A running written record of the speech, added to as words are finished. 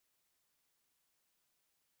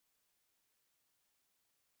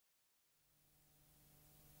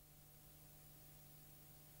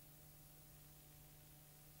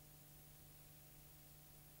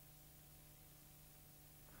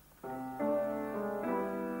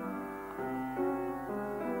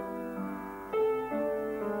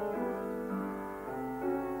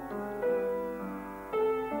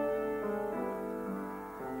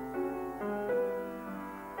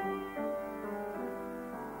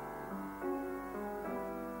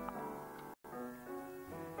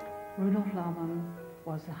Rudolf Laban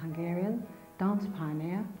was a Hungarian dance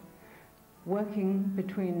pioneer working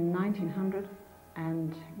between 1900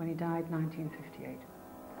 and, when he died, 1958.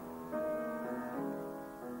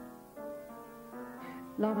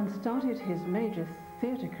 Laban started his major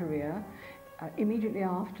theatre career immediately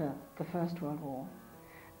after the First World War,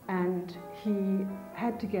 and he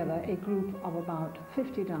had together a group of about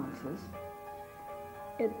 50 dancers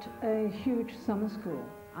at a huge summer school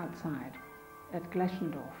outside at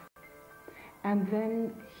Gleschendorf. And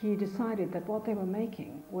then he decided that what they were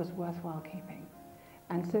making was worthwhile keeping.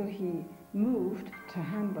 And so he moved to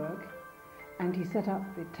Hamburg and he set up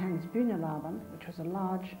the Tanzbühne Laban, which was a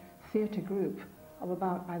large theatre group of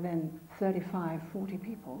about, by then, 35, 40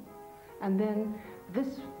 people. And then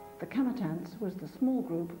the Kammertanz was the small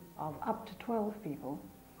group of up to 12 people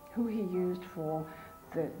who he used for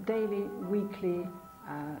the daily, weekly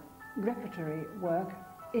repertory work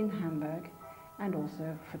in Hamburg and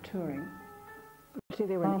also for touring. So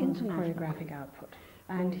they were an international choreographic output,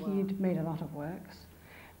 and he'd made a lot of works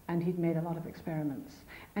and he'd made a lot of experiments.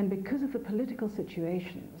 And because of the political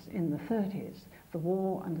situations in the 30s, the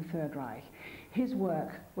war and the Third Reich, his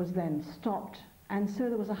work was then stopped, and so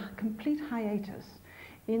there was a complete hiatus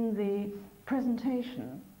in the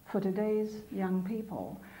presentation for today's young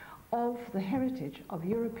people of the heritage of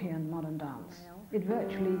European modern dance. It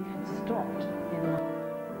virtually stopped in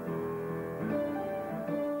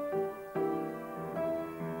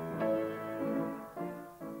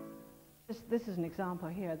This is an example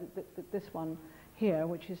here, this one here,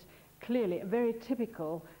 which is clearly a very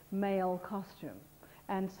typical male costume.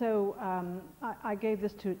 And so I gave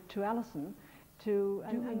this to Alison to...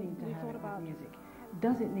 Do we need to have it with music?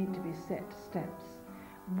 Does it need to be set steps?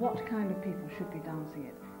 What kind of people should be dancing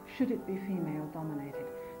it? Should it be female dominated?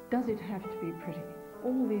 Does it have to be pretty?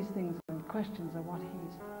 All these things and questions are what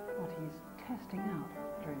he's testing out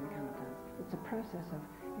during the Kammertanz. It's a process of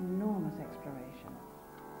enormous exploration.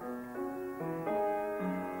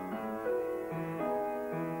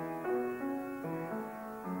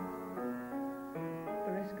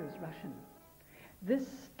 Beresco's Russian. This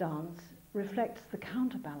dance reflects the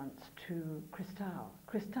counterbalance to Kristall.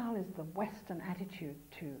 Kristall is the Western attitude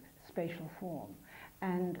to spatial form,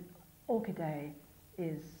 and Orchidée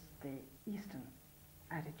is the Eastern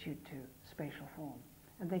attitude to spatial form,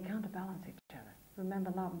 and they counterbalance each other. Remember,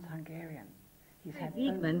 Laban's Hungarian.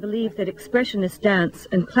 Wiegmann believed that expressionist dance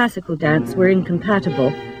and classical dance were incompatible.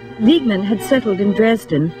 Wiegmann had settled in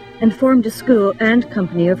Dresden and formed a school and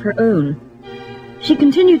company of her own. She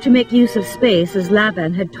continued to make use of space as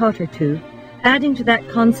Laban had taught her to, adding to that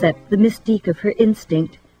concept the mystique of her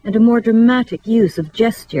instinct and a more dramatic use of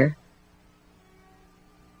gesture.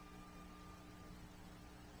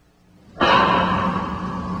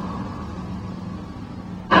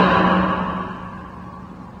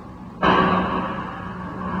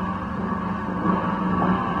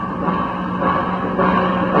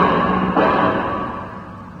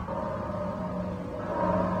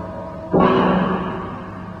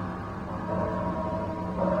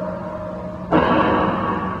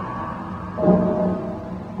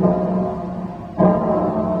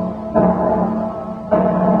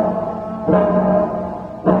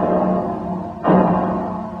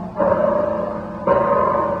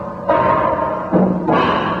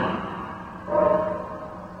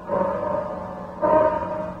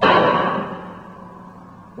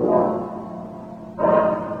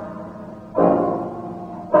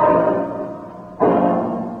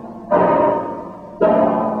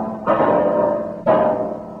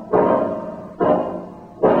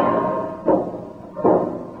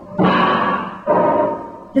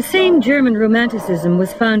 The same German romanticism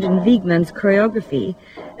was found in Wiegmann's choreography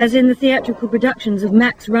as in the theatrical productions of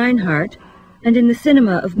Max Reinhardt and in the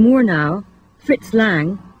cinema of Murnau, Fritz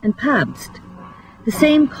Lang and Pabst. The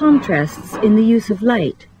same contrasts in the use of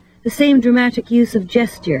light, the same dramatic use of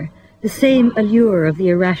gesture, the same allure of the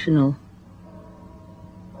irrational.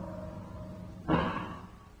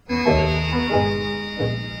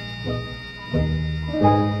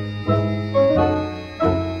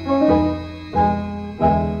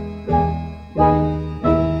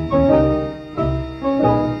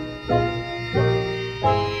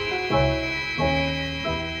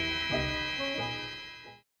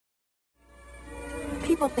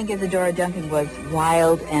 People think Isadora Duncan was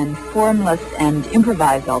wild and formless and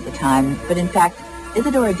improvised all the time, but in fact,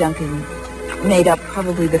 Isadora Duncan made up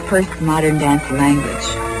probably the first modern dance language.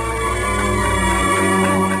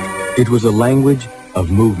 It was a language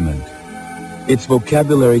of movement. Its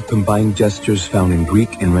vocabulary combined gestures found in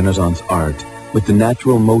Greek and Renaissance art with the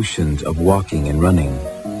natural motions of walking and running.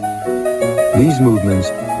 These movements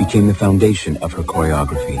became the foundation of her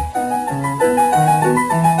choreography.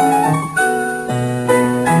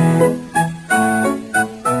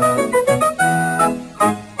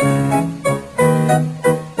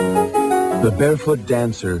 The barefoot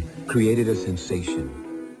dancer created a sensation.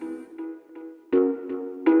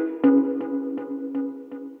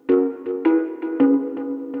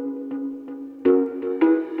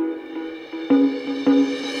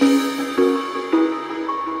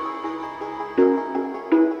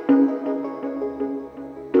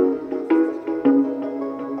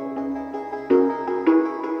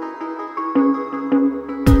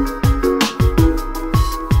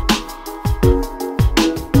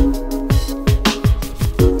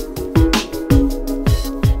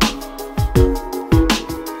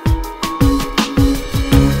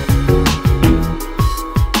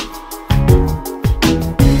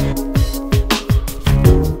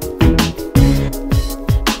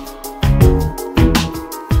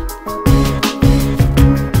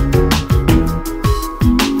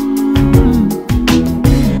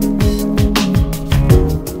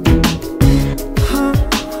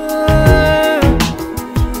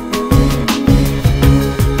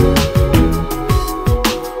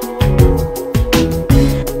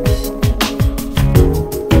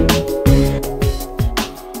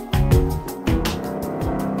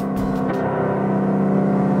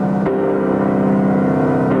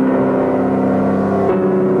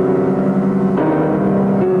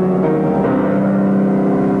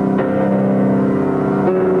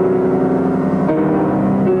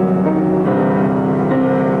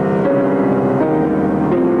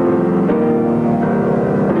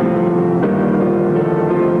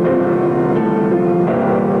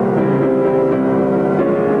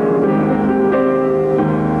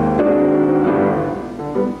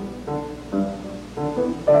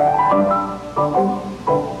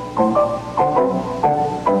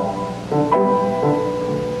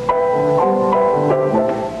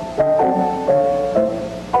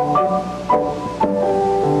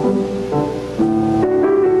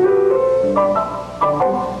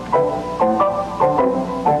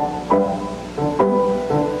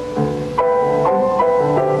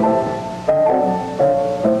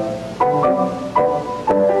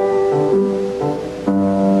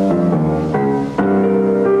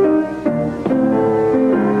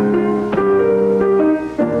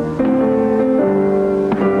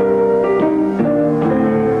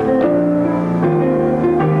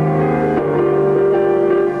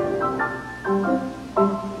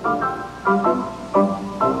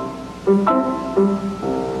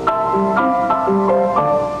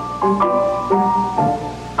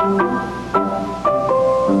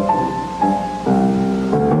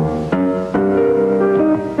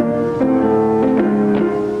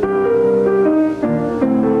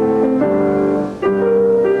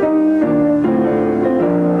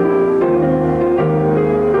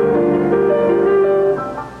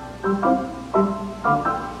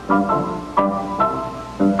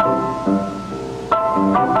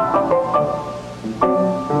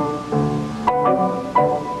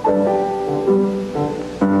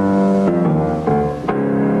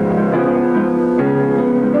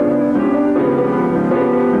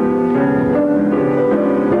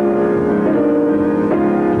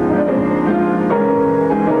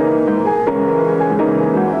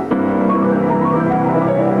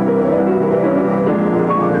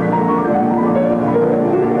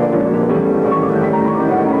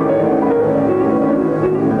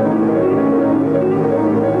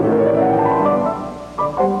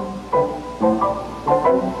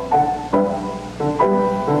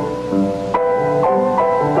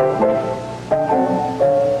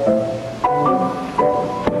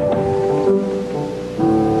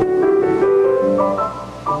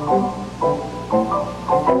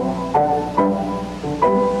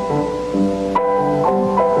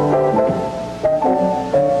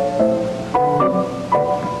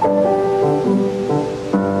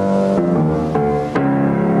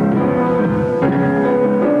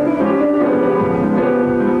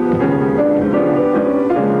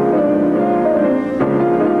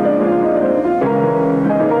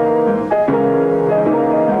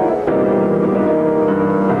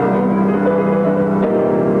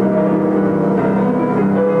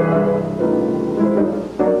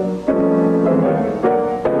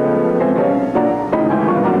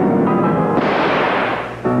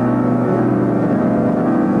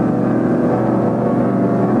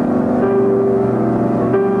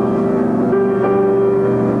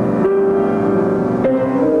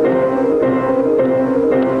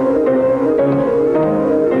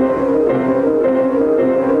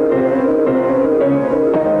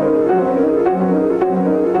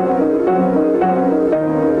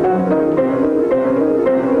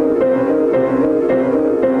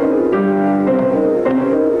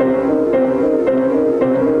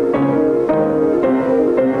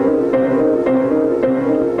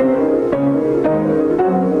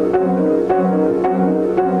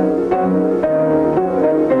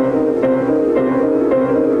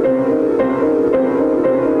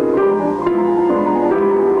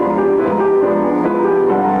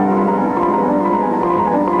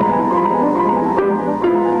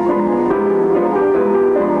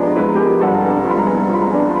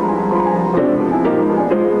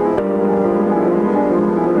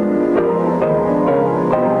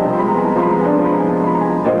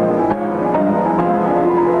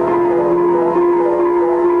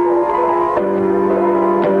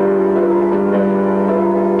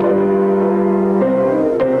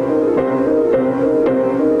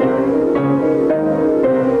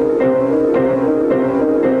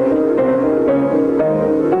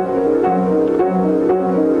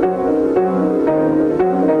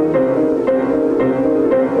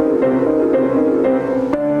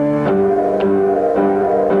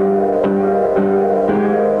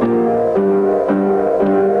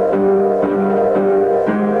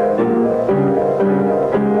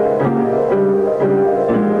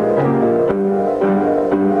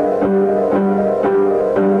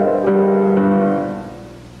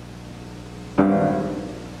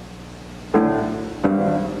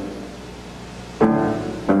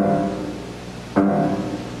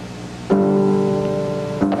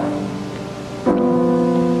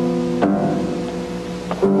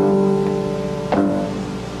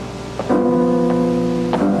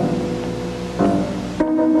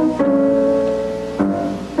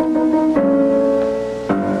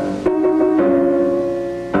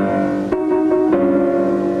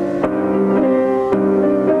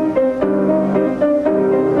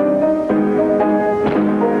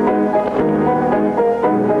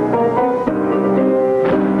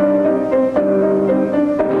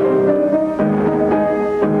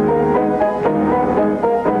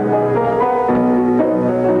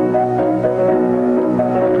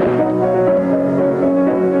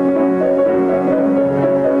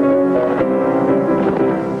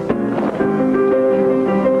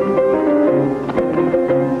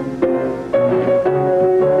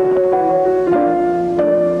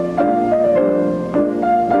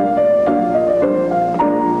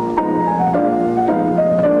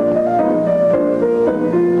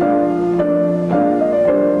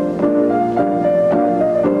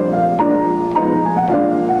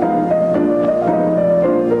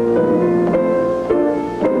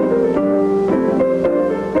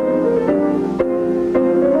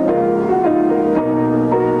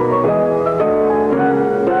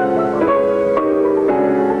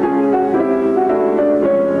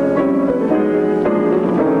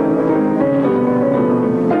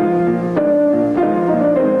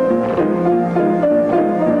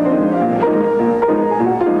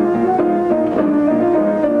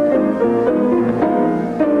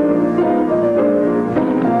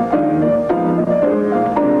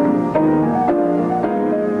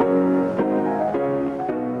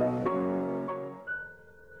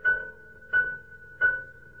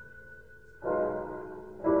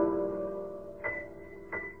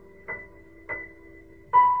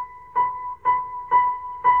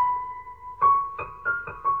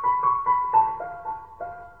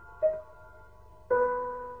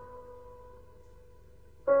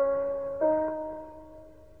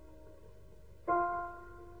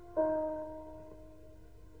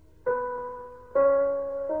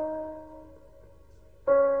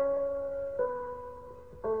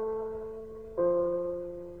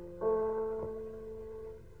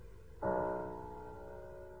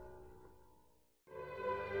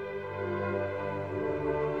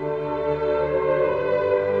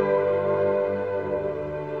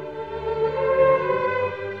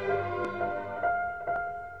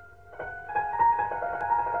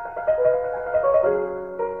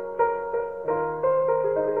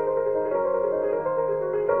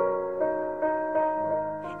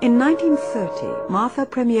 In 1930, Martha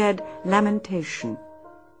premiered Lamentation,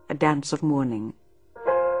 a dance of mourning.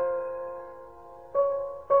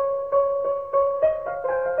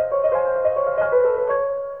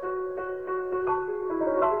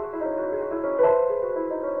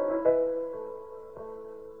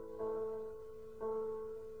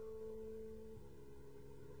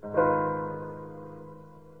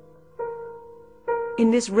 In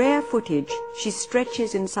this rare footage, she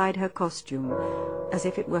stretches inside her costume as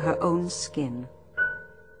if it were her own skin.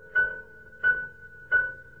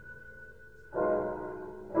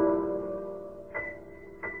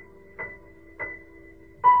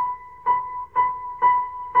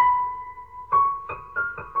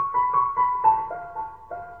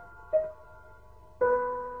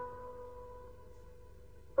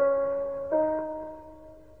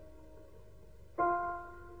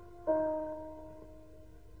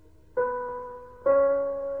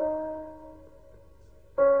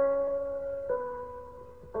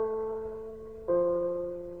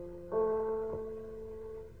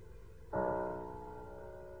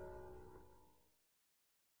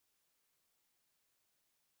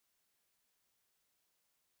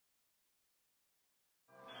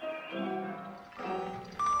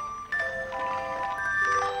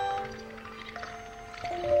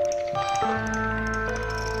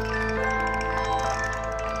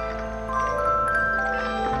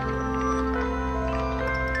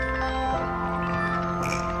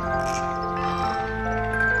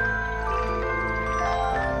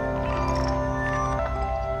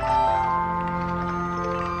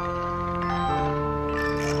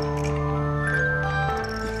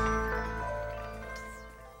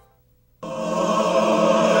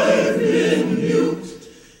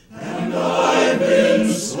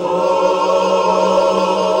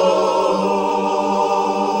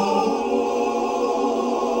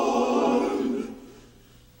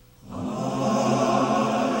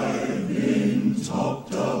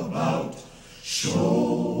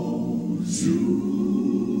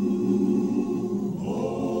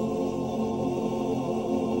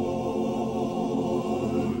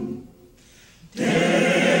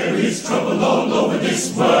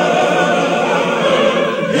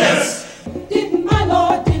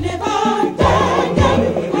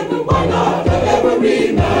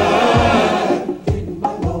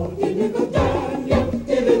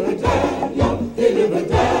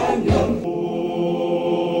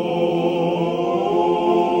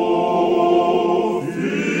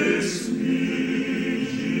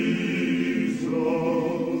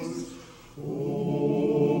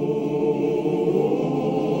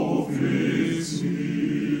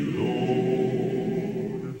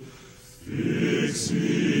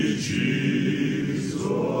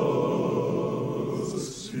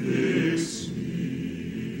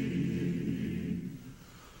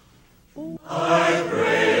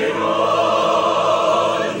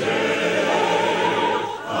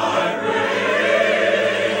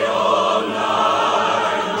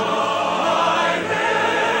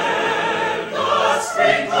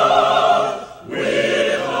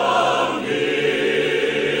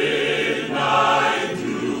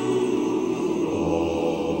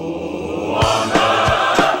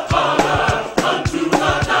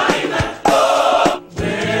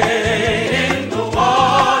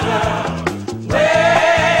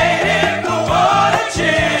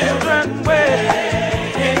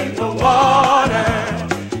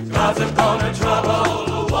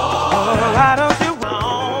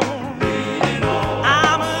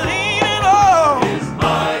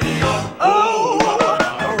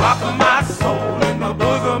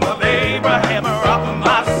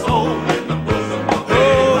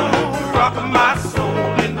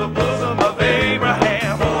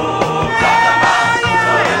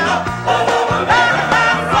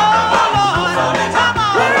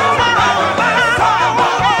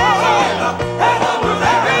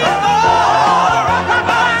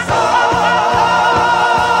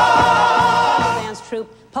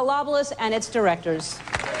 And its directors.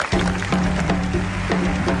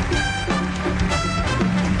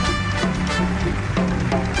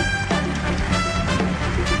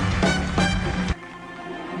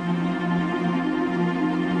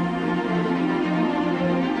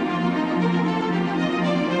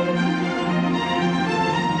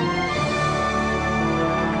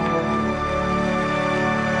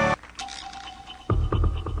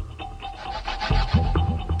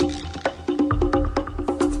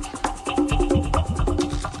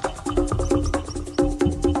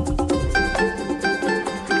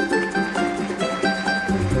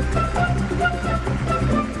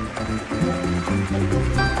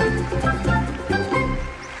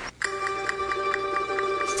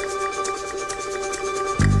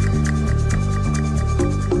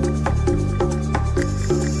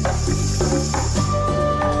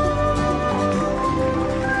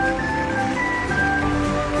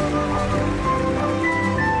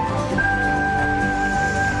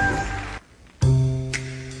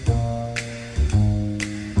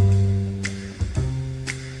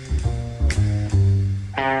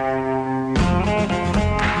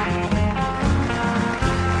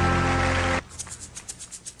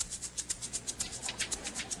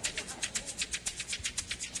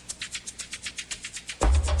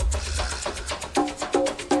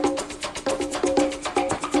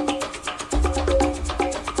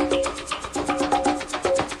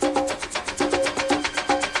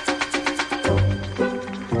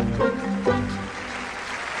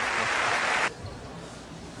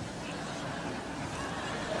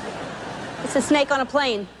 It's a snake on a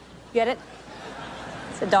plane. Get it?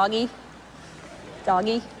 It's a doggy.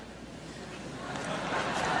 Doggy.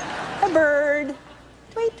 A bird.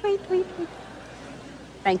 Tweet, tweet, tweet, tweet.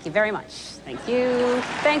 Thank you very much. Thank you.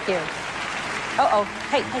 Thank you. Uh-oh.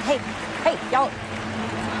 Hey, hey, hey. Hey, y'all.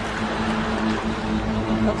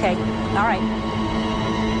 Okay. All right.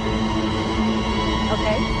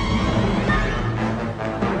 Okay.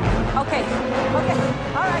 Okay. Okay.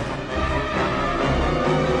 All right.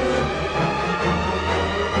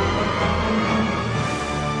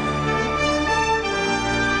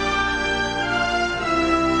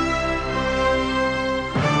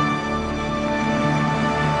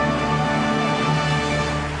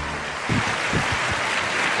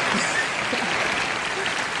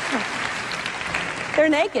 They're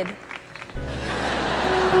naked.